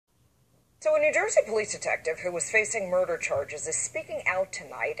So a New Jersey police detective who was facing murder charges is speaking out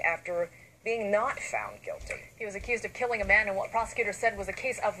tonight after being not found guilty. He was accused of killing a man in what prosecutors said was a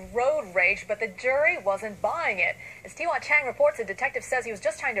case of road rage, but the jury wasn't buying it. As Tiwa Chang reports, the detective says he was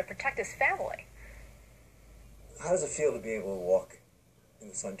just trying to protect his family. How does it feel to be able to walk in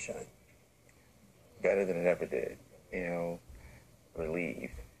the sunshine? Better than it ever did,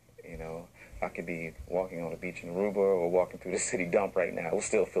 relieved, I could be walking on the beach in Aruba or walking through the city dump right now. It will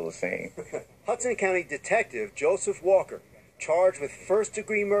still feel the same. Hudson County Detective Joseph Walker, charged with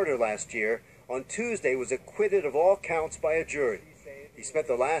first-degree murder last year, on Tuesday was acquitted of all counts by a jury. He spent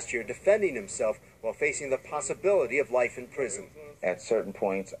the last year defending himself while facing the possibility of life in prison. At certain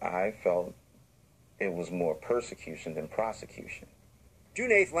points, I felt it was more persecution than prosecution. June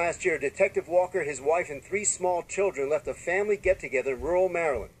 8th last year, Detective Walker, his wife, and 3 small children left a family get-together in rural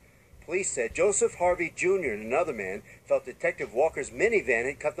Maryland. Police said Joseph Harvey Jr. and another man felt Detective Walker's minivan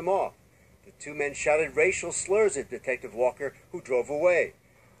had cut them off. The 2 men shouted racial slurs at Detective Walker, who drove away.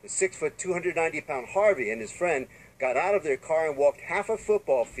 The 6-foot, 290-pound Harvey and his friend got out of their car and walked half a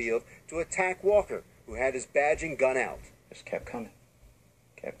football field to attack Walker, who had his badge and gun out. Just kept coming,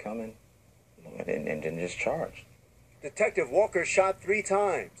 and then just charged. Detective Walker shot 3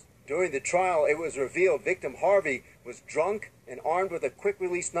 times. During the trial, it was revealed victim Harvey was drunk and armed with a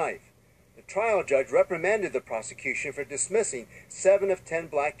quick-release knife. The trial judge reprimanded the prosecution for dismissing 7 of 10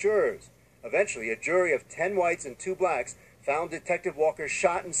 black jurors. Eventually, a jury of 10 whites and 2 blacks found Detective Walker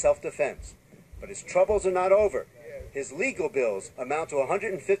shot in self-defense. But his troubles are not over. His legal bills amount to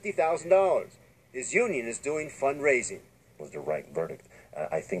 $150,000. His union is doing fundraising. Was the right verdict.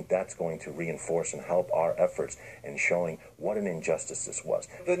 I think that's going to reinforce and help our efforts in showing what an injustice this was.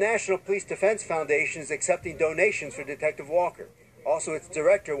 The National Police Defense Foundation is accepting donations for Detective Walker. Also, its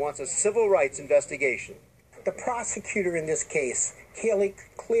director wants a civil rights investigation. The prosecutor in this case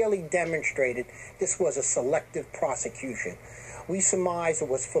clearly demonstrated this was a selective prosecution. We surmise it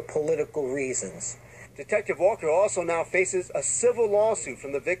was for political reasons. Detective Walker also now faces a civil lawsuit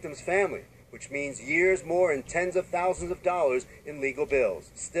from the victim's family, which means years more and tens of thousands of dollars in legal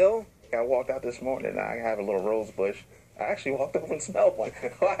bills. Still, I walked out this morning and I have a little rose bush. I actually walked over and smelled one.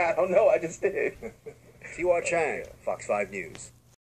 I don't know, I just did. Tiwa Chang, Fox 5 News.